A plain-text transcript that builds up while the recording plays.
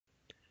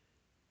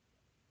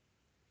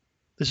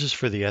This is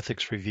for the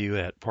ethics review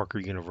at Parker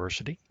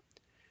University.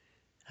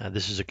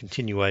 This is a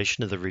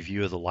continuation of the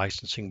review of the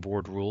licensing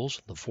board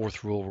rules. The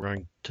fourth rule we're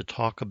going to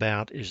talk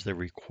about is the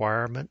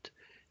requirement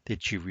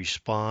that you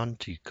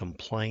respond to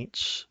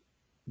complaints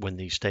when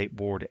the state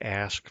board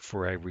asks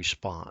for a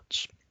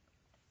response.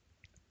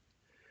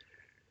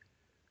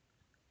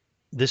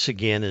 This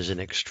again is an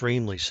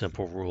extremely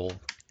simple rule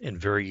and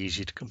very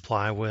easy to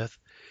comply with,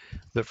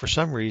 but for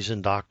some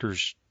reason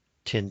doctors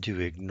tend to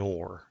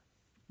ignore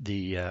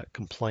the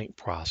complaint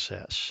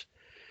process.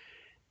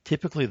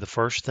 Typically, the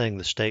first thing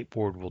the state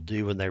board will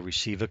do when they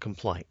receive a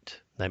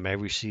complaint, they may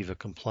receive a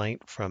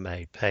complaint from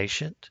a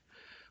patient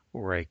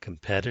or a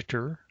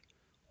competitor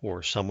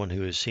or someone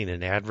who has seen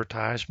an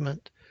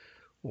advertisement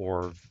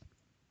or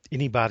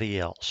anybody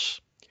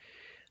else.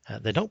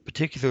 They don't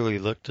particularly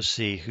look to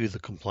see who the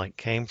complaint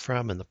came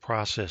from, and the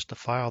process to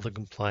file the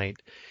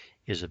complaint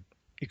is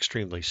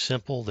extremely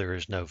simple. There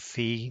is no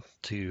fee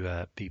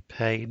to be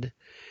paid.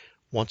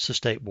 Once the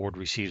state board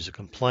receives a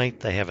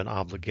complaint, they have an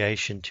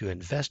obligation to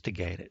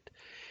investigate it.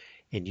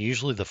 And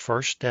usually the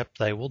first step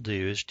they will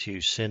do is to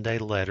send a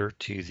letter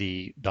to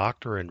the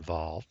doctor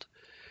involved,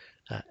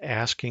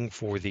 asking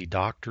for the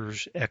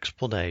doctor's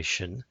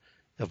explanation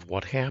of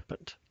what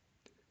happened.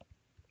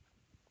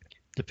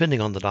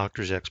 Depending on the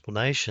doctor's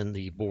explanation,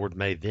 the board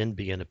may then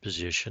be in a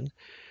position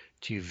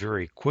to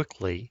very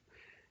quickly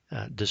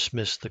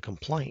dismiss the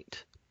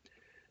complaint.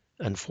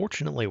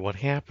 Unfortunately, what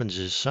happens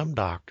is some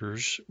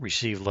doctors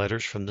receive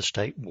letters from the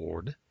state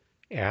board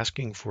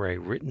asking for a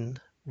written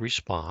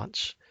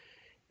response,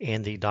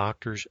 and the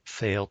doctors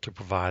fail to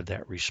provide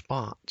that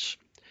response.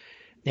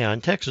 Now, in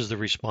Texas, the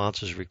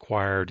response is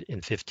required in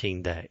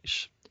 15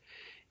 days.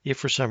 If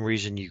for some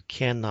reason you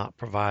cannot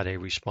provide a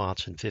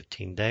response in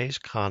 15 days,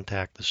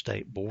 contact the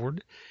state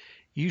board.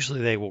 Usually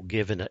they will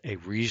give a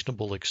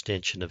reasonable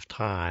extension of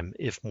time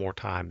if more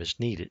time is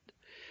needed.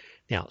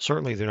 Now,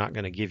 certainly they're not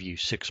going to give you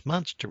 6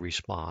 months to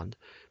respond,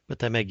 but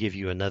they may give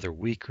you another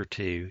week or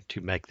two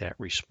to make that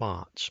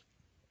response.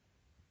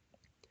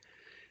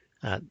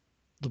 The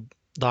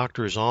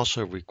doctor is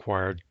also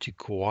required to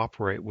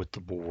cooperate with the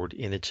board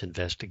in its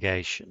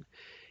investigation.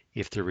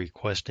 If they're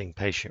requesting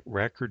patient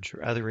records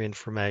or other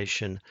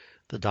information,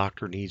 the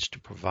doctor needs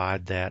to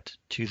provide that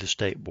to the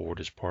state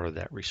board as part of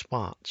that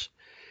response.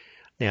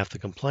 Now, if the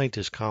complaint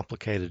is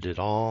complicated at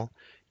all,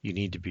 you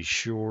need to be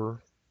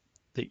sure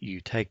that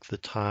you take the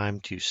time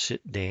to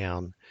sit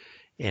down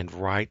and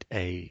write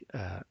a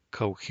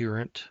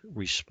coherent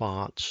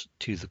response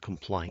to the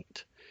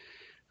complaint.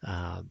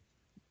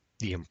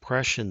 The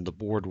impression the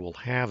board will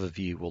have of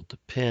you will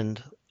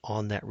depend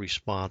on that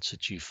response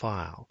that you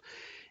file.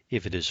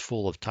 If it is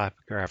full of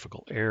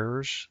typographical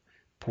errors,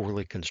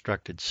 poorly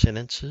constructed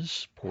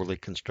sentences, poorly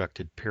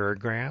constructed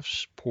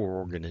paragraphs, poor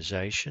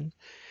organization,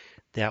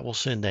 that will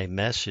send a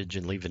message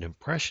and leave an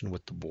impression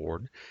with the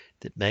board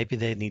that maybe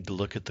they need to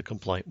look at the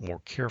complaint more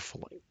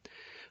carefully.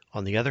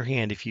 On the other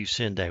hand, if you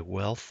send a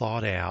well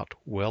thought out,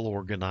 well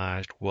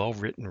organized, well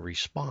written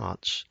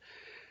response,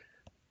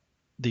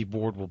 the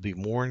board will be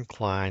more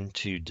inclined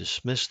to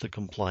dismiss the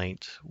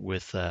complaint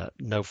with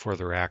no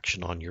further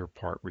action on your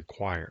part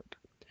required.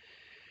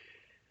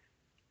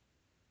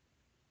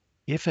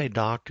 If a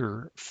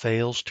doctor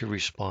fails to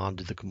respond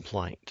to the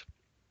complaint,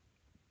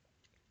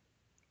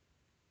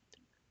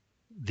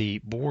 the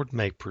board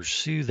may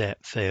pursue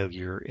that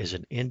failure as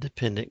an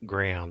independent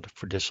ground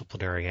for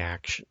disciplinary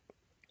action.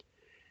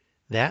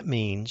 That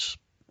means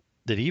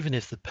that even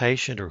if the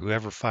patient or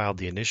whoever filed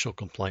the initial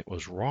complaint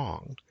was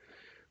wrong,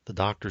 the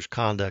doctor's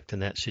conduct in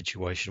that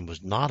situation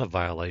was not a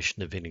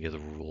violation of any of the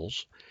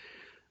rules,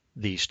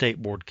 the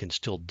state board can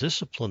still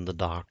discipline the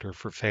doctor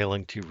for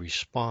failing to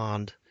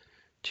respond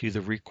to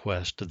the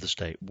request of the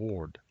state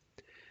board.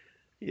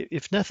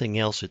 If nothing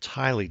else, it's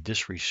highly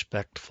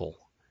disrespectful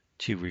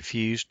to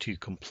refuse to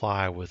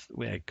comply with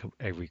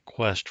a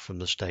request from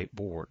the state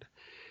board.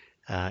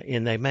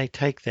 And they may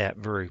take that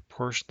very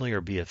personally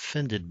or be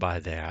offended by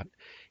that.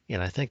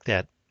 And I think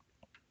that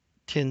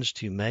tends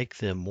to make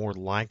them more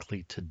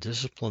likely to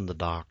discipline the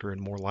doctor and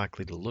more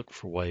likely to look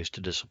for ways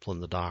to discipline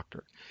the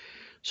doctor.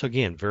 So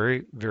again,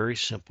 very, very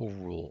simple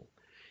rule.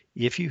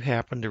 If you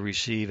happen to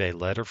receive a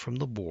letter from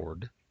the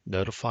board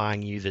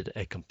notifying you that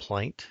a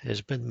complaint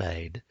has been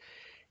made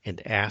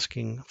and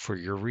asking for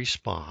your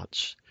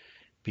response,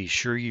 be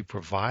sure you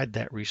provide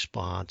that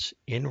response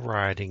in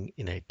writing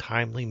in a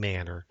timely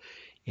manner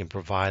and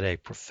provide a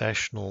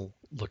professional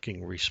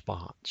looking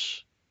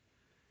response.